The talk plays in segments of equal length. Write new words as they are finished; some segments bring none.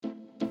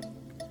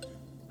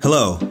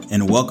Hello,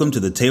 and welcome to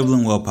the Table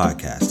and Well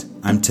podcast.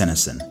 I'm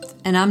Tennyson.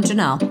 And I'm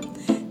Janelle.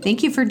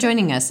 Thank you for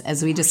joining us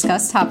as we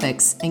discuss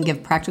topics and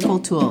give practical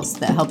tools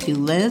that help you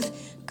live,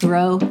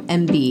 grow,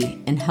 and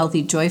be in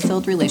healthy,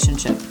 joy-filled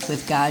relationship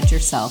with God,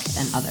 yourself,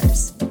 and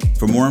others.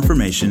 For more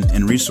information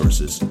and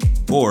resources,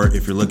 or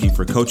if you're looking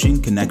for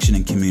coaching, connection,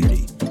 and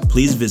community,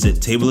 please visit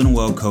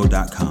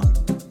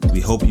tableandwellco.com.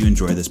 We hope you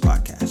enjoy this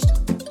podcast.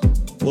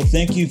 Well,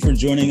 thank you for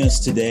joining us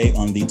today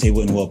on the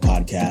Table and Well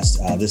podcast.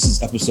 This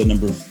is episode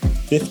number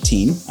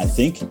 15, I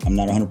think. I'm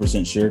not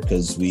 100% sure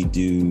because we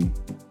do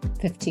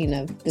 15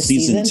 of the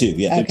season 2.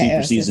 Yeah, 15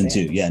 okay, for season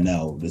 2. Yeah,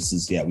 no,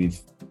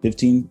 we've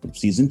 15 for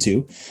season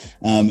 2.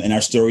 And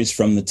our stories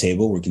from the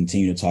table. We're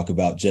continuing to talk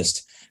about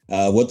just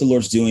what the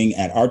Lord's doing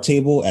at our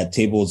table, at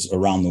tables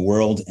around the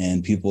world,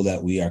 and people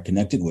that we are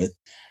connected with.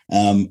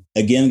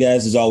 Again,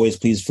 guys, as always,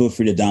 please feel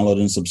free to download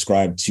and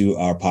subscribe to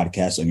our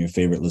podcast on your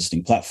favorite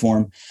listening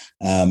platform.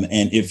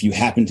 And if you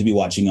happen to be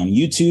watching on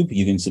YouTube,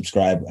 you can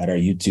subscribe at our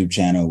YouTube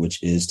channel,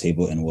 which is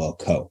Table and Well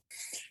Co.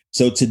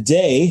 So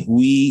today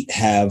we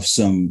have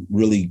some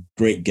really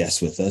great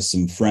guests with us,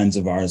 some friends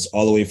of ours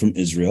all the way from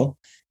Israel,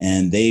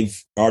 and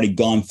they've already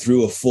gone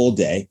through a full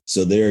day.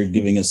 So they're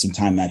giving us some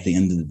time at the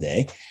end of the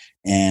day.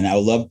 And I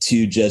would love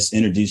to just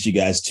introduce you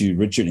guys to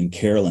Richard and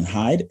Carolyn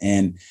Hyde.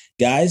 And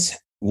guys,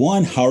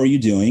 one, how are you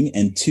doing?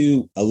 And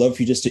two, I'd love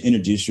for you just to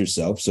introduce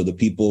yourself so the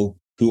people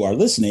who are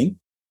listening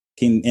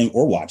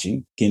or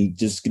watching can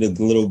just get a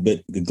little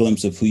bit a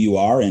glimpse of who you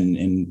are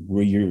and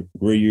where you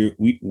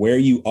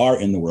are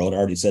in the world. I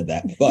already said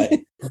that, but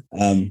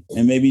and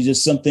maybe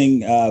just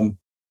something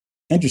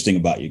interesting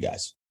about you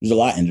guys. There's a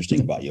lot interesting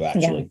about you,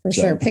 actually. Yeah, for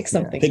sure. Pick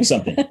something. Pick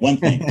something. One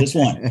thing, just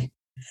one.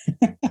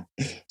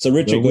 So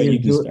Richard, go ahead, you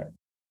can start.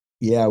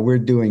 Yeah, we're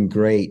doing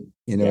great.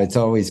 It's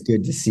always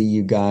good to see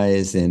you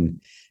guys,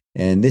 and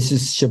this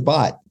is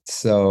Shabbat,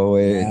 so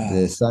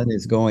the sun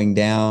is going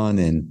down,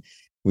 and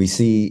we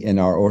see in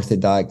our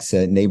Orthodox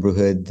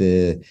neighborhood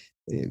the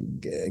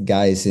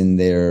guys in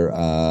their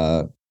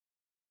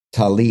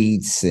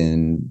talits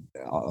and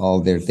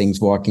all their things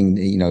walking,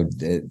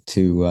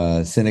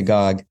 to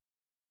synagogue.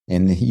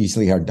 And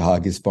usually our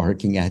dog is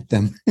barking at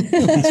them.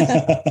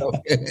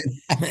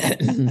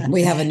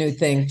 We have a new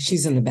thing.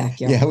 She's in the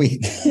backyard. Yeah, we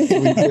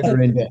put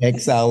her into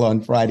exile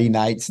on Friday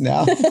nights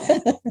now.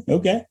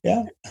 Okay,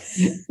 yeah.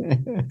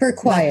 For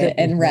quiet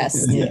and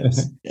rest.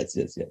 Yes.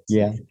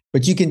 Yeah,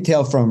 but you can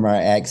tell from our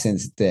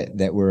accents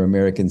that we're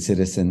American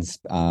citizens.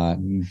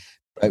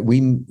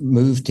 We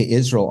moved to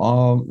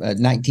Israel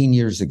 19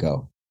 years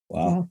ago.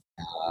 Wow.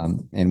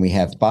 And we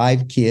have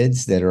 5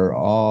 kids that are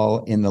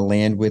all in the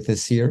land with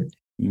us here.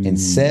 And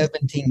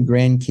 17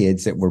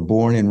 grandkids that were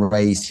born and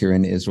raised here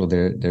in Israel.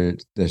 They're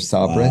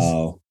Sabras.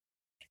 Wow.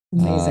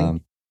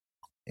 Amazing.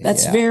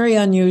 That's very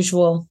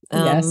unusual.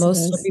 Yes,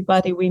 most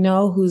everybody we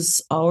know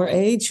who's our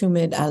age who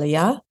made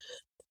Aliyah.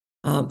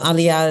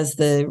 Aliyah is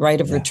the right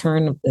of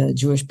return of the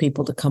Jewish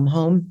people to come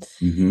home.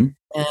 Mm-hmm.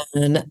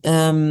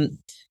 And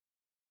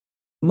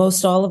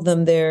most all of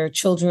them, their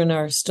children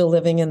are still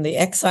living in the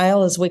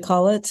exile, as we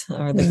call it,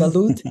 or the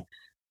galut.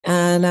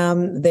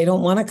 And they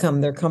don't want to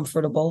come. They're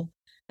comfortable.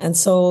 And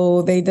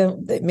so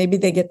maybe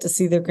they get to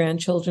see their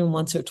grandchildren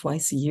once or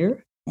twice a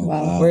year.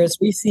 Wow. Whereas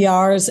we see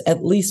ours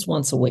at least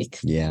once a week.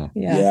 Yeah.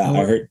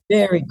 I heard.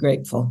 Very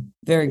grateful.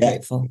 Very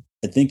grateful.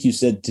 I think you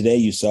said today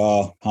you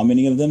saw how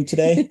many of them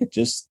today?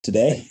 Just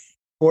today?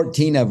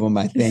 14 of them,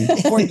 I think.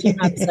 14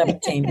 out of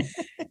 17.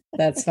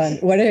 That's fun.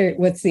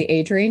 What's the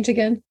age range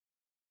again?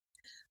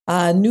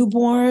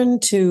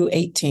 Newborn to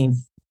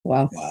 18.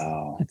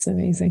 Wow. That's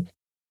amazing.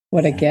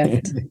 What a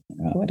gift.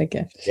 What a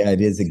gift. Yeah, it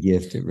is a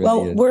gift. It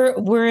really is.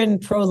 We're in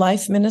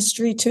pro-life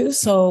ministry too,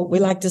 so we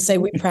like to say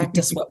we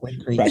practice what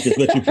we preach. Practice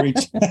what you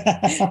preach.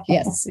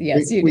 Yes,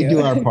 we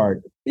do our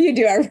part. You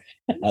do our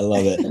I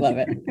love it. Love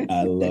it.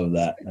 I love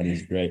that. That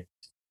is great.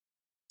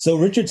 So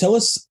Richard, tell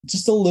us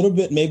just a little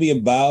bit maybe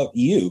about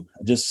you,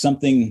 just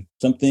something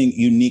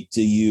unique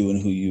to you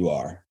and who you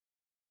are.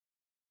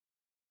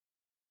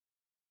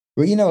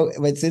 Well,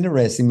 what's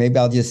interesting, maybe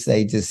I'll just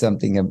say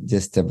something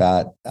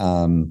about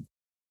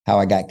how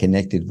I got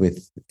connected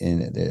with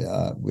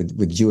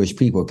Jewish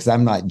people, because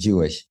I'm not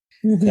Jewish.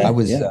 Mm-hmm. I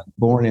was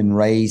born and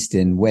raised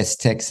in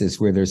West Texas,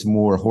 where there's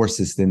more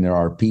horses than there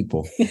are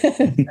people.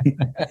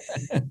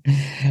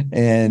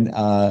 And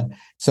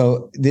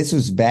so this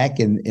was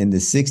back in the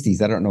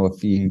 60s. I don't know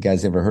if you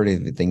guys ever heard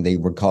of the thing. They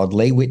were called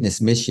lay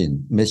witness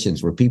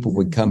missions, where people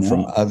would come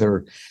from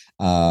other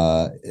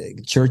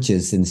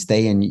churches and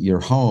stay in your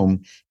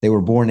home. They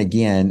were born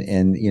again,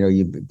 and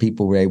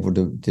people were able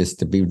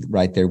to be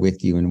right there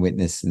with you and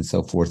witness and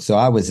so forth. So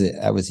I was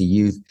a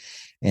youth,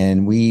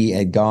 and we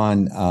had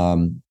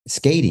gone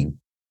skating,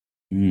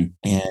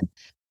 and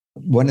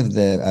one of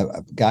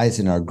the guys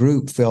in our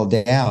group fell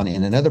down,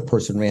 and another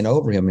person ran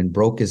over him and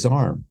broke his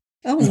arm.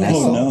 Oh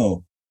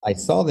no! I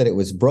saw that it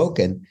was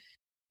broken.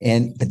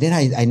 But then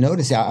I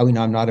noticed, I'm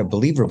not a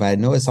believer, but I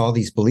noticed all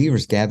these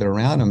believers gather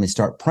around him and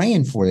start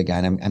praying for the guy.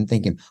 And I'm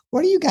thinking,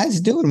 what are you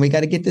guys doing? We got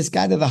to get this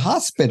guy to the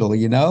hospital,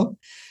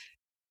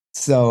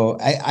 So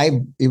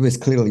it was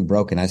clearly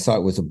broken. I saw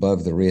it was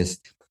above the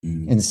wrist.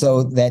 And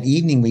so that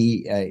evening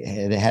we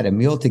had a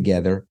meal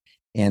together,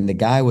 and the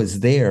guy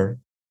was there,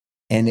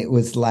 and it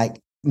was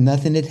like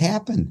nothing had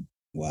happened.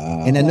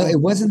 Wow. And I know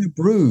it wasn't a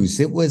bruise.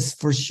 It was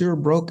for sure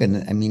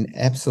broken. I mean,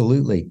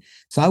 absolutely.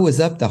 So I was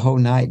up the whole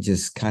night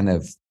just kind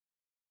of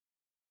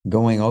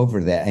going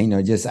over that,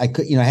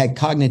 I had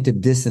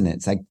cognitive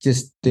dissonance. I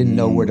just didn't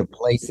know where to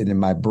place it in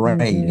my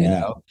brain, you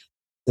know.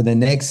 So the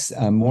next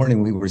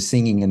morning we were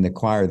singing in the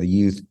choir, the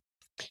youth,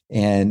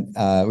 and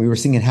we were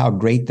singing "How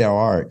Great Thou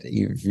Art."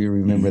 If you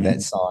remember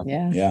that song,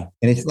 yeah.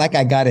 And it's like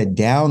I got a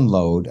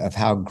download of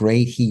how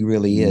great He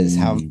really is,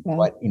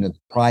 what the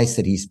price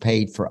that He's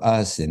paid for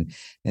us, and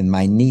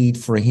my need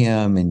for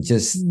Him, and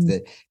just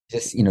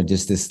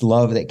this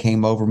love that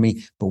came over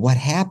me. But what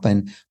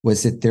happened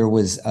was that there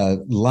was a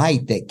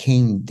light that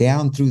came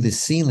down through the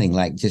ceiling,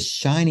 like just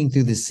shining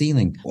through the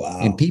ceiling. Wow.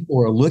 And people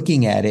were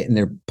looking at it, and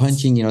they're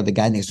punching, the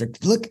guy next door.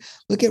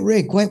 Look at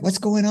Rick. What's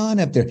going on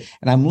up there?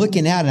 And I'm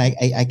looking out, and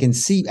I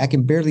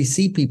can barely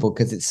see people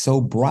because it's so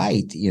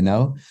bright,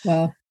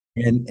 Wow.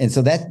 And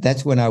so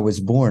that's when I was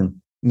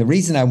born. And the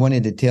reason I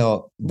wanted to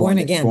tell Born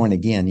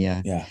again.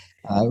 Yeah.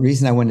 The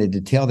reason I wanted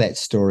to tell that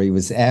story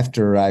was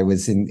after I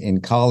was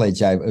in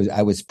college. I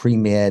was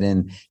pre-med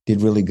and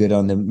did really good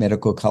on the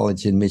medical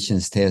college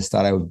admissions test.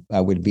 Thought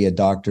I would be a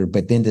doctor,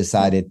 but then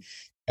decided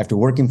after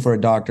working for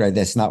a doctor,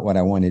 that's not what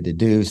I wanted to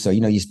do. So,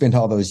 you spend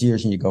all those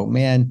years and you go,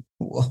 man,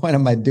 what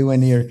am I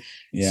doing here?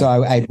 Yeah. So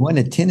I won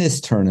a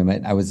tennis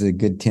tournament. I was a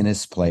good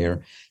tennis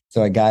player.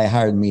 So a guy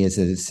hired me as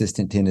an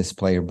assistant tennis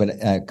player,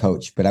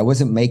 coach, but I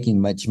wasn't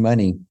making much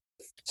money.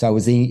 So I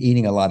was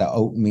eating a lot of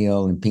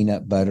oatmeal and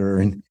peanut butter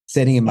and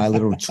sitting in my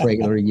little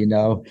trailer,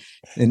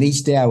 and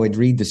each day I would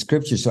read the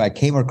scripture. So I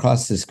came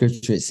across the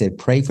scripture. It said,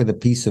 pray for the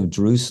peace of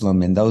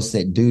Jerusalem, and those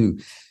that do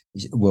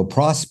will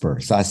prosper.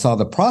 So I saw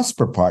the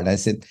prosper part, and I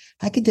said,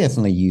 I could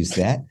definitely use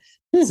that.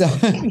 So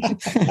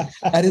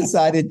I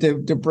decided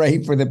to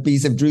pray for the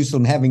peace of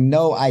Jerusalem, having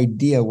no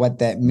idea what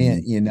that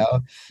meant,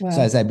 Wow. So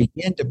as I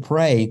began to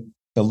pray,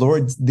 the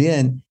Lord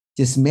then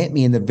just met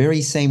me in the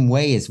very same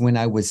way as when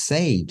I was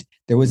saved.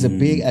 There was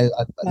a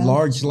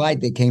large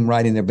light that came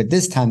right in there, but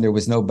this time there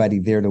was nobody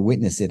there to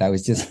witness it. I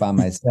was just by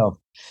myself.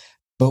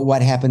 But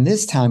what happened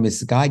this time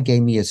is God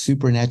gave me a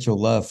supernatural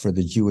love for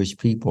the Jewish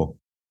people.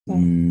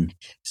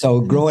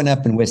 So growing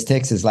up in West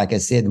Texas, like I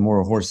said,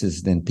 more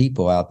horses than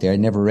people out there. I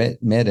never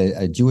met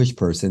a Jewish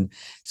person.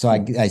 So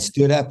I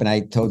stood up and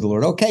I told the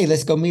Lord, okay,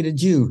 let's go meet a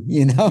Jew,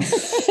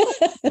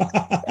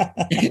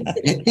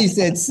 He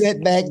said,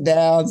 sit back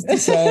down,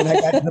 son. I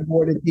got some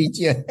more to teach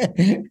you.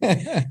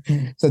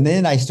 So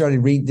then I started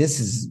reading. This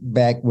is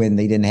back when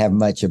they didn't have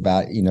much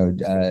about,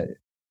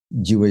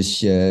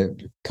 Jewish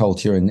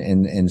culture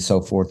and so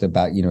forth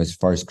about, as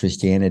far as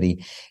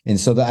Christianity. And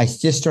so I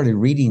just started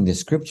reading the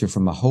scripture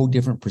from a whole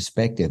different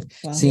perspective,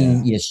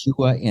 seeing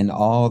Yeshua in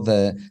all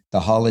the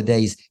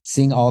holidays,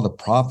 seeing all the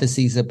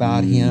prophecies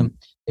about him.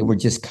 They were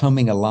just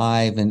coming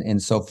alive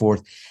and so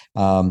forth.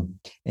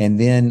 And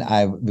then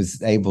I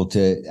was able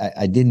to,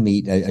 I did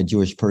meet a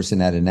Jewish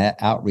person at an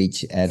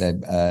outreach at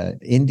a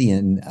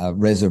Indian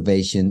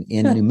reservation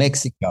in New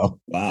Mexico.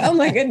 Wow. Oh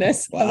my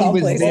goodness. Wow.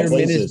 He was there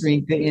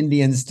ministering to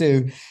Indians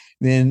too.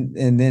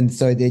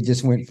 So they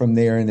just went from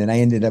there. And then I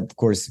ended up, of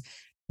course,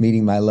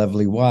 meeting my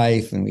lovely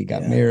wife, and we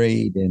got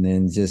married, and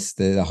then just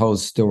the whole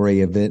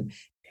story of it.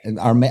 And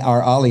our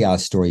Aliyah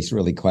story is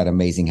really quite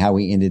amazing, how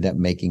we ended up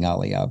making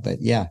Aliyah. But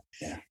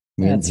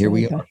here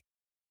we are.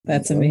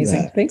 That's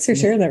amazing. Thanks for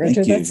sharing that,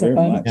 Richard. That's so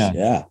fun.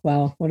 Yeah.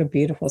 Wow. What a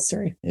beautiful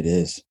story. It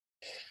is.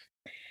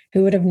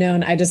 Who would have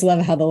known? I just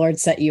love how the Lord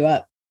set you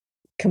up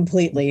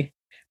completely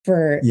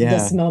for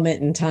this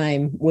moment in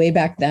time way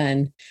back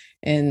then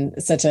in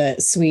such a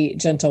sweet,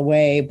 gentle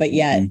way, but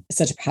yet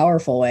such a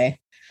powerful way.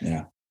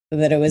 Yeah.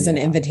 That it was an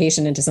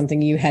invitation into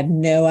something you had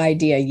no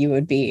idea you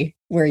would be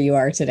where you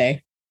are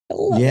today.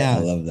 I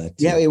love that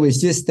too. Yeah, it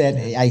was just that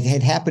it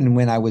had happened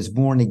when I was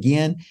born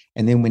again,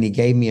 and then when he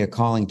gave me a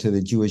calling to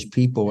the Jewish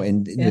people,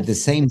 and with the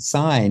same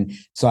sign,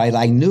 so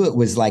I knew it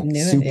was like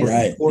super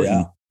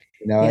important.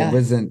 It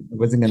wasn't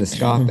going to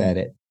scoff at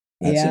it.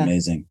 That's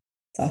amazing.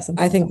 It's awesome.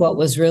 I think what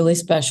was really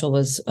special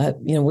was,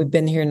 we've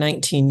been here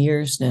 19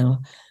 years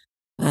now,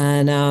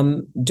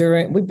 and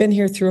we've been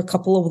here through a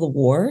couple of the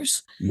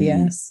wars.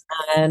 Yes,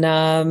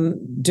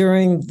 and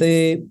during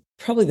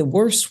probably the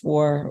worst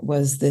war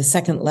was the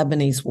Second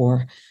Lebanese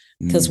War,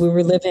 because we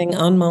were living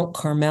on Mount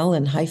Carmel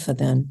in Haifa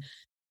then.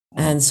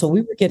 And so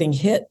we were getting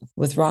hit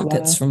with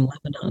rockets from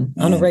Lebanon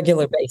on a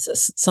regular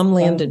basis. Some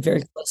landed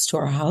very close to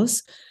our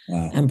house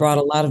and brought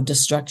a lot of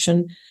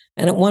destruction.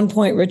 And at one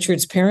point,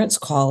 Richard's parents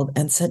called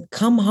and said,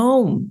 come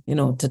home,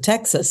 to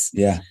Texas.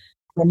 Yeah.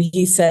 And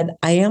he said,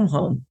 I am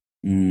home.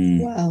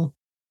 Wow.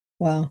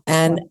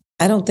 And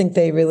I don't think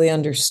they really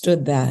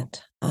understood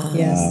that.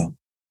 Yes.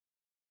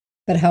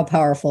 But how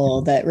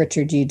powerful that,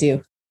 Richard, you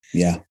do.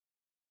 Yeah.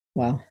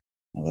 Wow.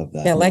 I love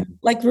that. Yeah,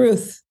 like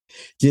Ruth.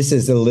 Just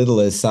as a little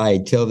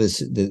aside, tell the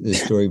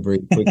story very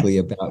quickly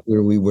about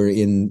where we were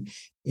in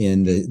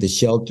in the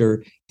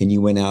shelter, and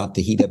you went out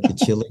to heat up the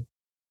chili.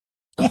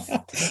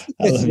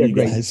 That's a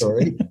great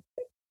story.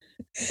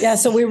 Yeah,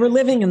 so we were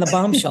living in the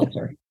bomb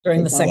shelter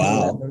during the Second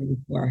World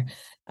War.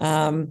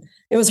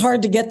 It was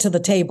hard to get to the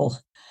table.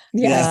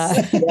 Yeah,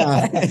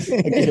 I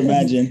can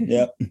imagine.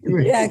 Yep.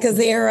 Yeah, because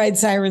the air raid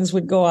sirens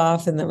would go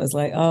off, and it was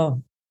like,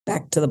 oh,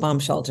 back to the bomb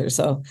shelter.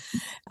 So,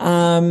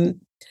 I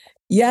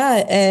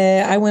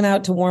went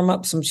out to warm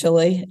up some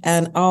chili,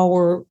 and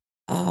our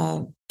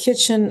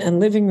kitchen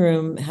and living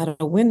room had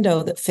a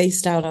window that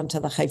faced out onto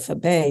the Haifa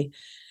Bay,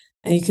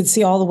 and you could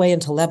see all the way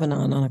into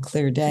Lebanon on a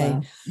clear day.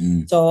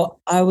 Wow. So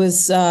I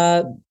was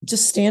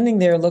just standing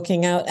there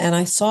looking out, and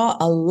I saw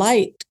a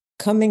light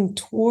coming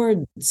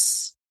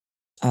towards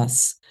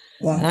us.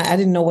 Wow. And I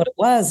didn't know what it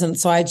was. And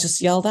so I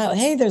just yelled out,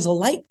 hey, there's a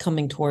light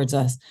coming towards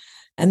us.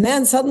 And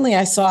then suddenly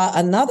I saw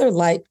another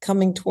light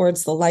coming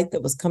towards the light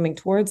that was coming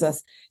towards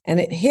us. And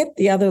it hit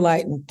the other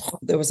light, and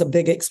there was a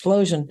big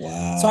explosion.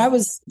 Wow. So I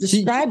was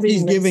describing.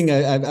 She's giving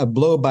a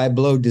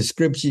blow-by-blow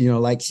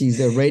description, like she's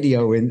a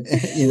radio and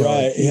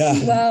right,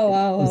 yeah.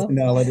 Wow.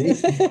 Personality.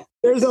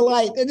 There's a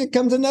light, and it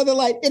comes another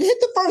light. It hit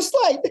the first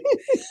light.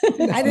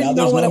 I didn't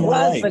know what it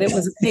was, but it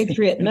was a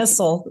Patriot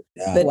missile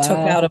that took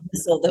out a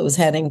missile that was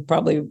heading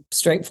probably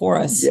straight for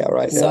us. Yeah,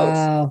 right.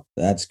 Wow.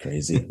 That's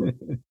crazy.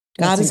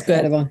 God is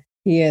incredible. Good.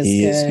 He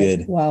is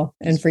good. Wow.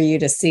 And for you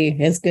to see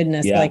his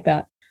goodness like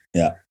that.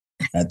 Yeah.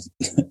 That's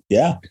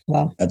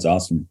Wow. That's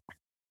awesome.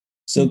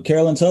 So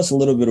Carolyn, tell us a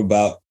little bit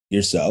about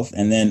yourself.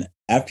 And then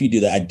after you do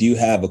that, I do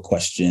have a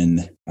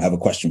question. I have a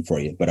question for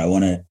you, but I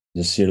want to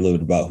just hear a little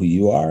bit about who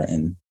you are.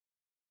 And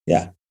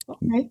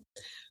Okay.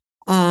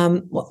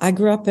 Well, I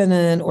grew up in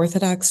an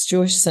Orthodox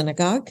Jewish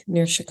synagogue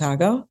near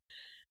Chicago,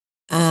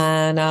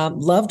 and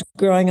loved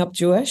growing up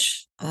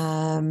Jewish.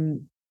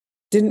 Didn't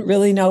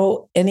really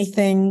know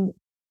anything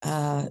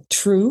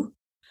true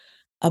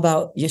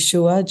about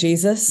Yeshua,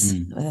 Jesus.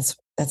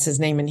 That's his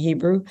name in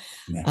Hebrew.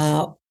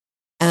 Yeah.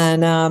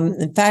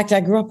 In fact,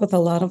 I grew up with a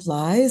lot of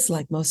lies,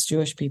 like most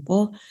Jewish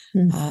people,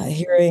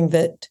 hearing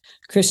that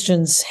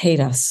Christians hate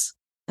us,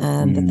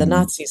 and that the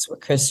Nazis were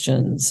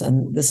Christians,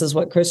 and this is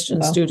what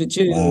Christians do to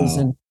Jews,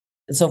 and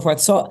so forth.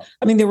 So,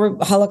 I mean, there were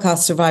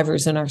Holocaust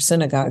survivors in our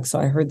synagogue, so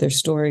I heard their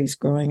stories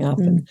growing up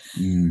and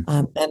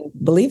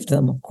believed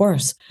them, of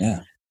course.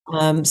 Yeah.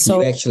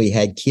 So you actually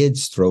had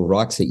kids throw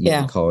rocks at you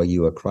to call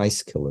you a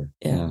Christ killer.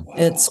 Yeah.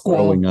 It's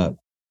growing up.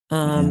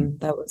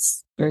 That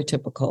was very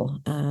typical.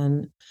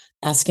 And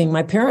asking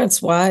my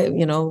parents why,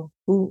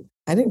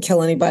 I didn't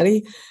kill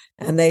anybody.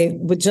 And they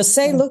would just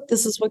say, look,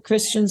 this is what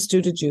Christians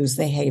do to Jews.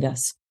 They hate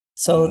us.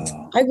 So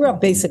I grew up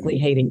basically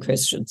hating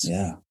Christians.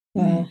 Yeah.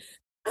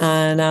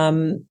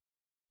 And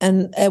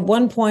at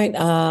one point,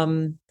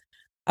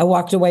 I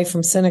walked away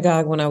from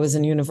synagogue when I was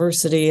in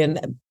university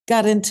and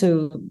got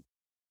into,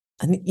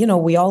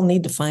 we all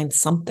need to find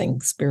something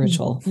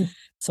spiritual.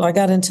 So I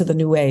got into the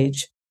New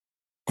Age,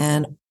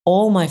 and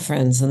all my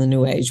friends in the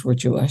New Age were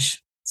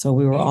Jewish. So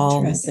we were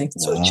all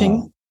searching.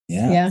 Wow.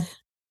 Yeah.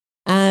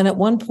 And at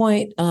one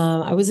point,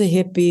 I was a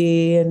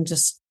hippie and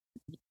just,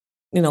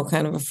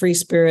 kind of a free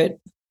spirit.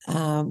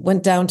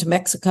 Went down to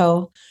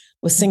Mexico,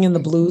 was singing the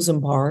blues in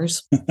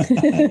bars.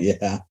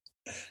 Yeah.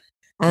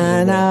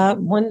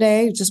 And one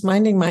day, just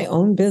minding my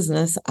own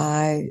business,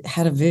 I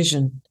had a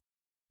vision,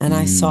 and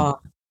I saw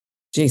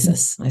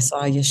Jesus. I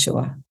saw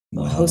Yeshua,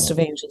 a host of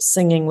angels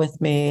singing with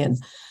me. And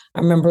I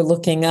remember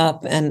looking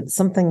up, and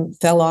something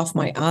fell off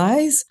my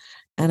eyes.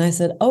 And I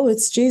said, oh,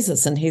 it's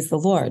Jesus, and he's the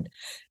Lord.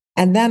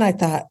 And then I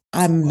thought,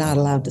 I'm not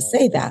allowed to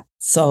say that.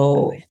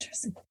 So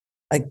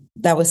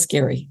that was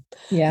scary.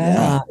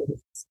 Yeah.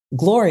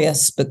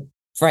 Glorious, but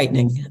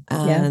frightening.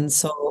 And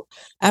so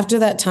after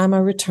that time, I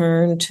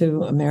returned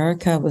to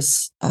America. I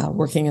was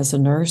working as a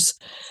nurse.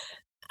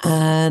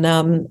 And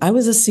I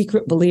was a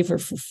secret believer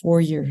for 4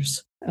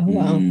 years. Oh,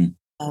 wow.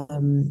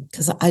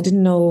 Because I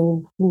didn't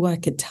know who I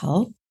could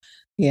tell.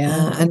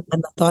 Yeah. And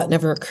the thought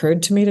never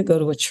occurred to me to go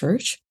to a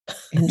church.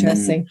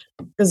 Interesting.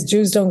 Because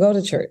Jews don't go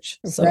to church.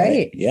 So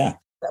right. Yeah.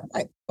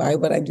 Why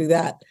would I do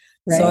that?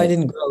 Right. So I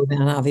didn't grow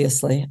then,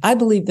 obviously. I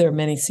believe there are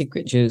many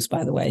secret Jews,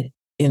 by the way,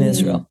 in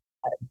Israel,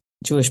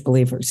 Jewish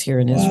believers here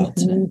in Israel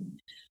today.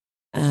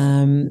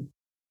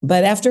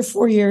 But after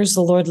 4 years,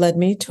 the Lord led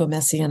me to a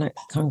Messianic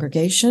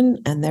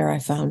congregation, and there I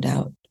found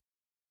out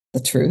the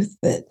truth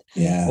that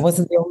I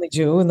wasn't the only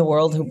Jew in the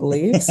world who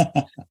believes.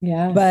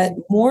 But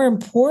more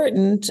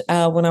important,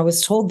 when I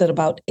was told that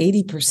about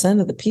 80%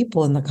 of the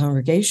people in the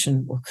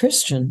congregation were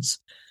Christians,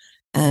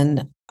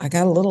 and I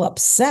got a little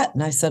upset,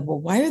 and I said, well,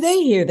 why are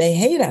they here? They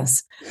hate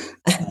us.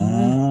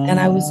 And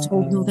I was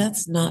told, no,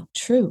 that's not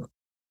true.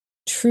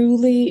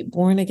 Truly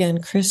born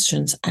again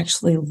Christians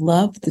actually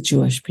love the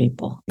Jewish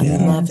people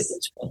and love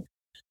Israel.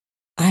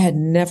 I had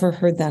never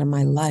heard that in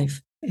my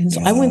life.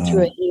 So I went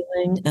through a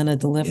healing and a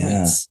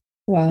deliverance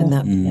in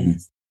that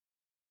place.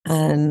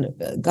 And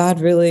God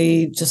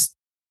really just,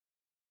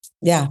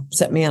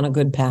 set me on a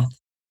good path.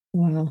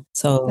 Wow.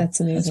 So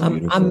that's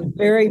amazing. I'm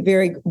very,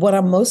 very, what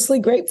I'm mostly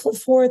grateful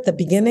for at the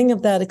beginning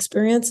of that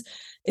experience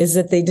is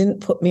that they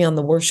didn't put me on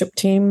the worship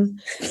team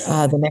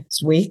the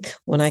next week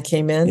when I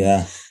came in.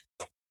 Yeah.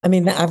 I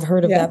mean, I've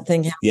heard of that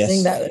thing happening.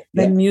 Yes. That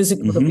then music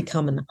would have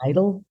become an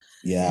idol.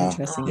 Yeah.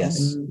 Interesting.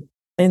 Yes.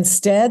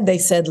 Instead, they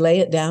said, lay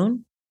it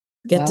down,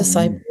 get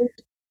discipled,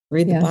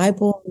 read the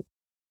Bible.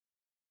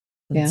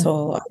 And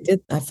so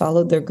I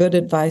followed their good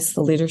advice,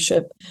 the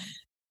leadership.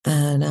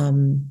 And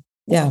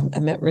I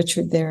met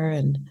Richard there.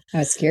 And I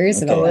was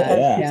curious about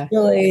that.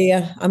 Really,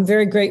 I'm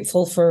very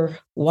grateful for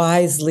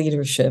wise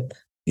leadership.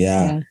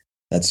 Yeah.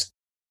 That's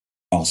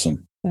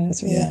awesome.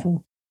 That's really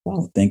cool.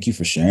 Wow. Thank you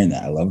for sharing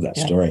that. I love that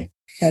story.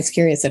 I was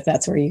curious if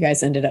that's where you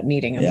guys ended up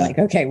meeting. I'm like,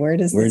 okay, where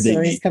does the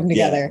stories come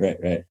together?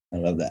 Yeah, right. I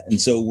love that. And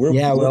so where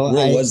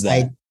was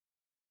that?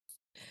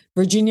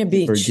 Virginia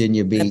Beach.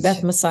 At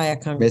Beth Messiah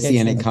Congregation.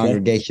 Messianic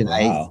Congregation.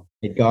 Wow.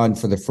 I had gone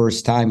for the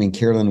first time, and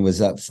Carolyn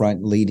was up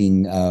front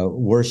leading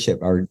worship,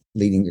 or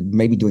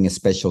maybe doing a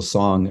special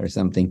song or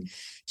something.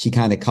 She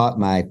kind of caught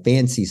my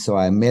fancy, so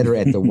I met her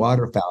at the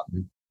water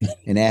fountain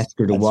and asked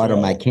her to water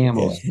my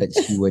camels, but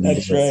she wouldn't.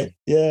 That's right.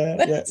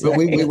 Yeah. But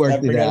we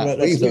worked it out.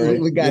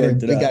 We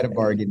got a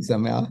bargain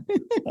somehow.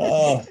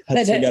 Oh,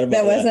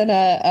 that wasn't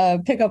a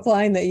pickup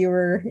line that you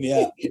were.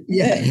 Yeah.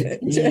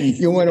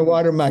 You want to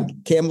water my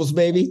camels,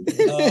 baby?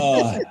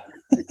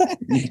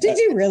 Did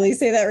you really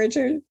say that,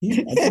 Richard?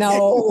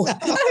 No.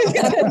 I've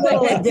got a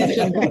little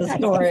addition to the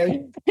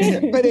story.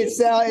 But it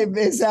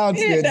sounds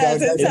good.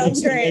 It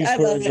sounds great. I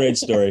love it.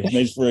 Makes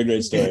for a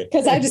great story.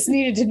 Because I just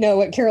needed to know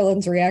what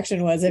Carolyn's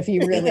reaction was if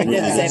you really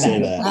did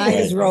say that.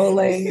 Eyes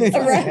rolling.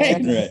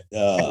 Right.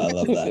 Oh, I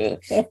love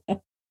that.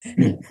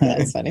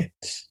 That's funny.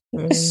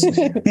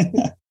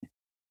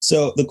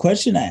 So the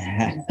question I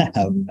have,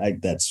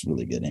 that's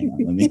really good. Hang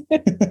on,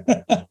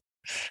 let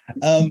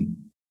me.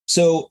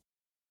 So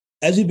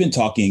as we've been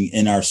talking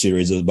in our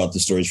series about the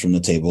stories from the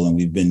table, and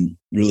we've been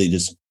really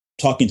just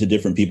talking to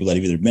different people that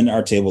have either been to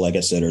our table, like I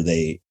said, or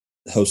they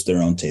host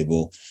their own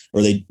table,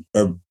 or they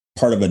are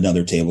part of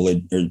another table,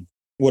 or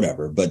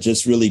whatever, but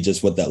just really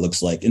just what that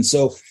looks like. And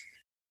so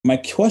my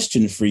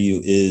question for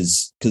you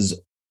is, because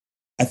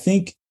I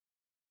think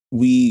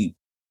we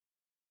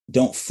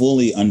don't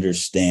fully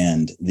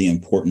understand the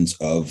importance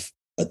of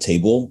a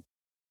table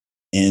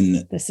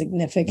and the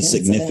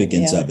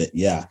significance of it.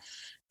 Yeah.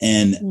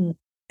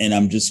 And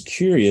I'm just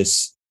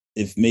curious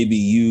if maybe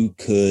you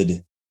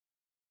could,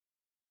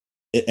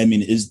 I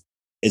mean, is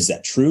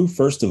that true,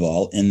 first of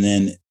all? And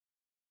then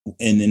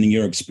in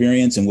your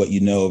experience and what you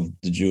know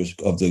of the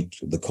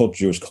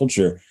Jewish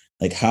culture,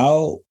 like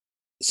how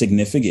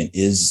significant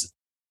is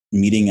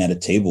meeting at a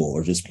table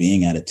or just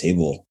being at a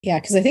table?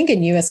 Yeah, because I think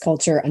in U.S.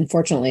 culture,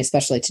 unfortunately,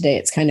 especially today,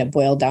 it's kind of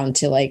boiled down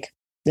to like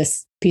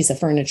this piece of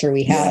furniture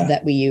we have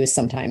that we use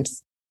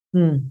sometimes.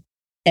 And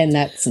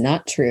that's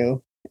not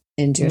true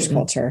in Jewish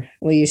culture.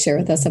 Will you share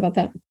with us about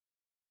that?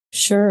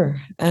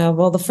 Sure.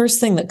 Well, the first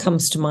thing that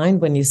comes to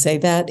mind when you say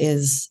that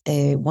is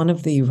one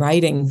of the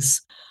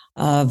writings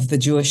of the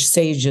Jewish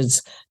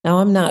sages. Now,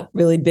 I'm not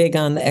really big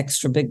on the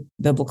extra big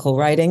biblical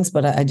writings,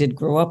 but I did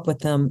grow up with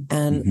them.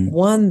 And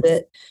one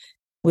that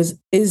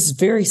is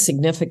very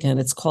significant.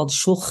 It's called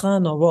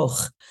Shulchan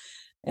Aruch,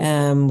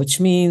 which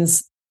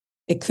means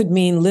it could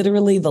mean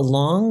literally the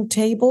long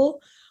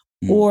table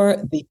or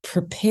the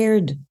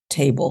prepared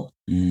table.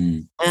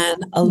 And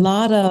a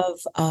lot of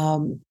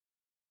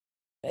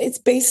it's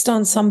based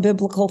on some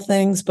biblical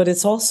things, but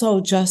it's also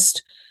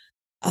just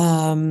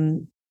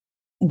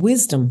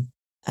wisdom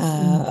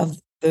of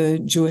the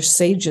Jewish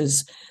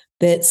sages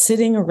that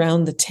sitting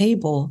around the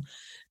table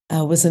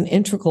was an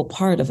integral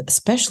part of,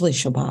 especially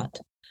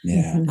Shabbat.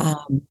 Yeah.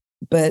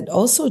 But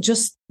also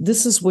just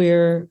this is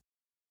where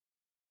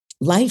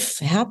life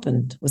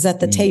happened, was at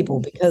the table,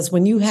 because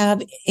when you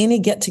have any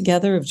get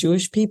together of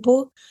Jewish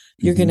people,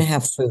 you're going to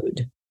have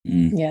food.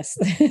 Yes.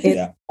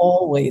 It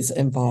always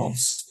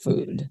involves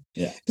food.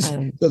 Yeah.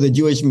 So the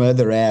Jewish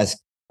mother asks,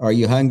 "Are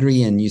you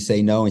hungry?" And you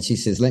say no. And she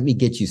says, "Let me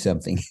get you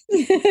something."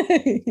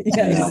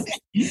 Yes.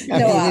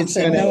 No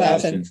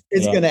option.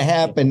 It's going to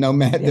happen no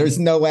matter. There's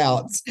no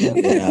outs.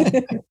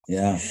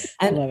 Yeah.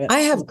 And love it. I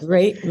have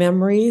great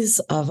memories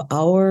of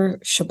our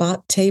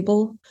Shabbat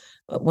table.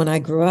 When I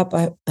grew up,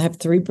 I have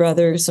 3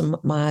 brothers and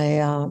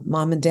my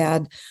mom and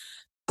dad.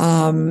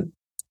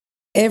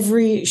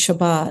 Every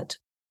Shabbat,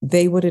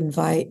 they would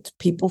invite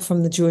people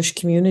from the Jewish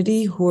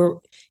community who are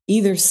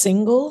either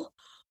single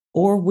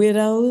or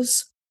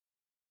widows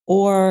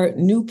or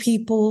new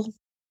people,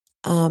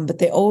 but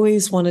they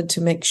always wanted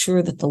to make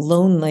sure that the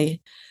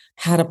lonely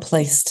had a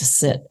place to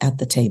sit at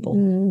the table.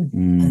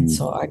 And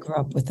so I grew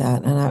up with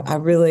that. And I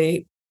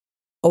really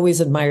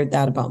always admired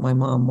that about my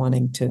mom,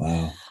 wanting to.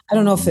 Wow. I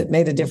don't know if it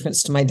made a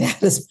difference to my dad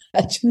as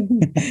much.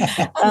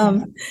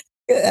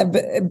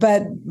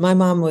 But my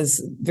mom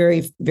was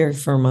very, very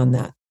firm on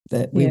that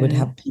we would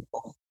have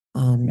people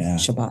on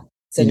Shabbat.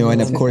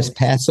 And of course,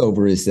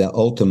 Passover is the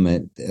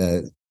ultimate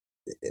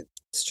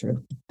it's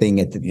true thing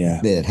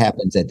that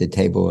happens at the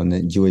table in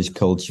the Jewish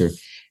culture.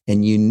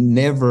 And you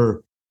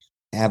never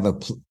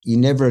you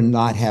never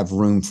not have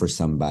room for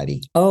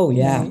somebody. Oh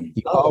yeah.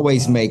 You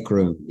always make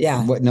room.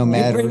 Yeah. No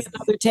matter. You bring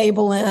another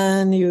table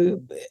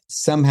in,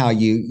 somehow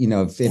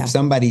if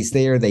somebody's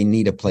there, they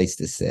need a place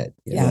to sit.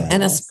 Yeah.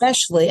 And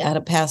especially at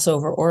a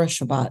Passover or a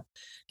Shabbat,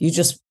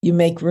 you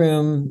make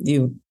room,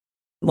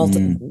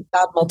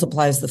 God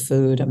multiplies the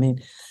food. I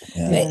mean,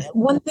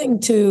 one thing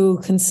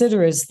to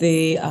consider is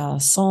the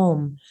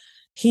Psalm,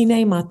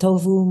 Hine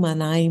matovu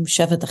manayim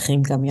shevet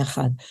achim gam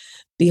yachad.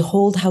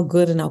 Behold how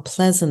good and how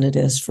pleasant it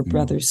is for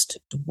brothers to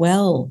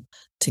dwell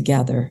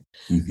together.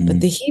 Mm-hmm. But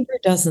the Hebrew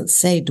doesn't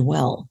say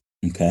dwell.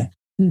 Okay.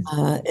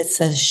 It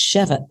says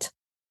shevet.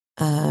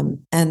 And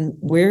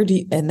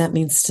that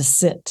means to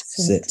sit.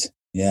 Sit.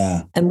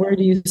 Yeah. And where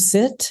do you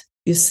sit?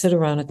 You sit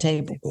around a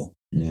table.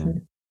 Yeah.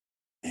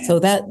 So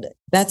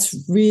that's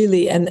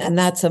really, and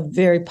that's a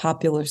very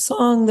popular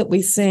song that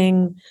we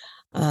sing.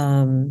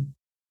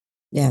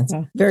 It's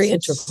a very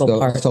integral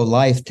part. So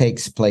life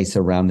takes place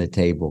around the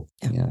table.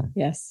 Yeah.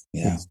 Yes.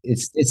 Yeah.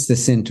 It's the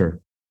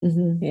center.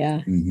 Mm-hmm.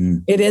 Yeah. Mm-hmm.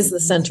 It is the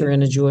center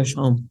in a Jewish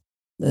home,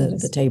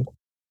 the table.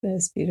 That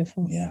is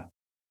beautiful. Yeah.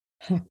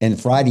 And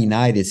Friday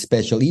night is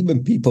special.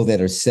 Even people that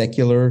are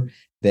secular,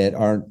 that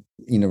aren't,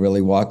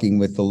 really walking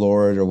with the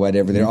Lord or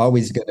whatever, they're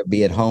always going to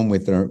be at home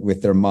with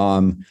their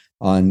mom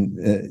on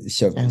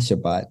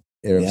Shabbat,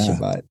 Erev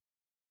Shabbat.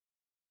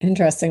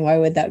 Interesting. Why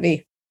would that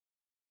be?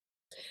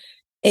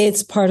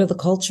 It's part of the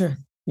culture.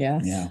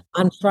 Yeah. Yeah.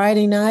 On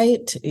Friday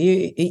night,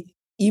 you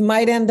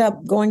might end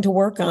up going to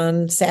work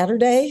on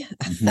Saturday,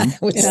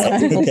 which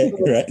some people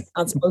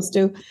aren't supposed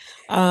to.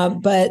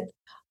 But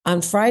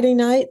on Friday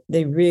night,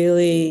 they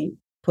really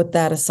put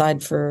that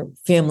aside for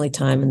family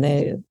time, and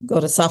they go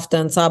to Safta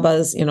and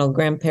Saba's,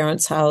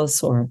 grandparents'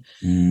 house, or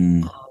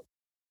you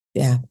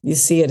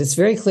see it. It's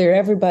very clear.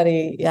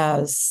 Everybody,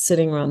 is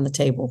sitting around the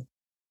table.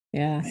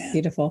 Yeah,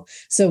 beautiful.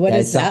 So what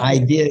is that? The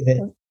idea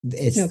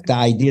that the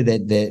idea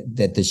that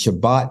the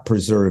Shabbat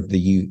preserved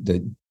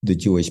the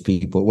Jewish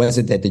people. It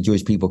wasn't that the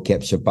Jewish people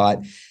kept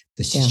Shabbat.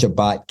 The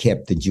Shabbat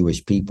kept the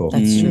Jewish people.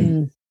 That's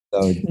true.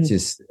 So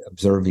just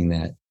observing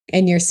that.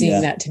 And you're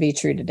seeing that to be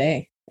true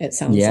today, it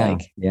sounds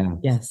like. Yeah.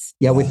 Yes.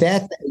 Yeah. With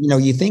that,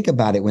 you think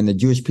about it, when the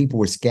Jewish people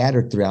were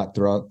scattered throughout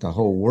the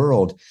whole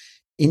world,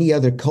 any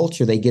other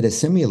culture, they get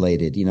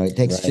assimilated. It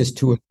takes just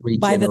 2 or 3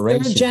 By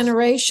generations. the third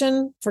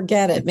generation,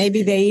 forget it.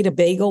 Maybe they eat a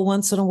bagel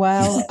once in a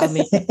while. I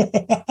mean,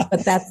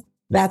 but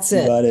that's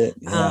it. Got it.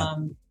 Yeah.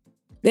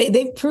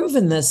 They've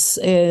proven this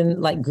in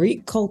like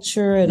Greek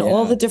culture and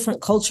all the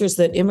different cultures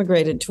that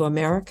immigrated to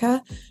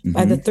America. Mm-hmm.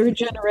 By the third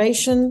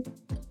generation,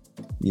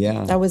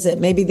 that was it.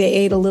 Maybe they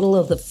ate a little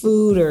of the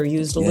food or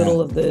used a little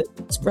of the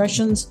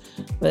expressions,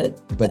 but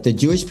the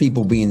Jewish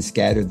people being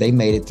scattered, they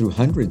made it through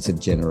hundreds of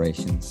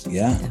generations.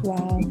 Yeah.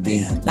 Wow.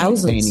 Man.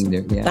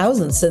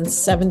 Thousands since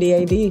 70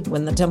 AD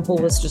when the temple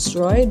was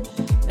destroyed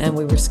and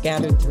we were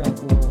scattered throughout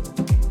the world.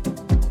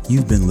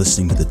 You've been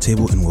listening to the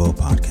Table and Well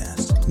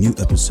podcast. New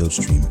episodes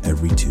stream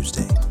every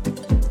Tuesday.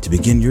 To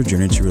begin your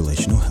journey to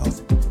relational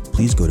health,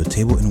 please go to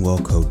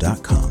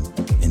tableandwellco.com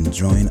and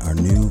join our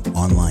new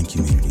online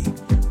community.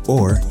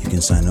 Or you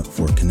can sign up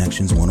for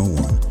Connections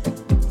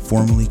 101,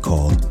 formerly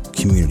called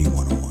Community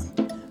 101.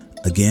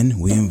 Again,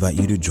 we invite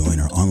you to join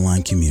our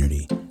online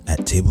community at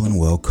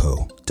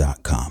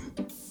tableandwellco.com.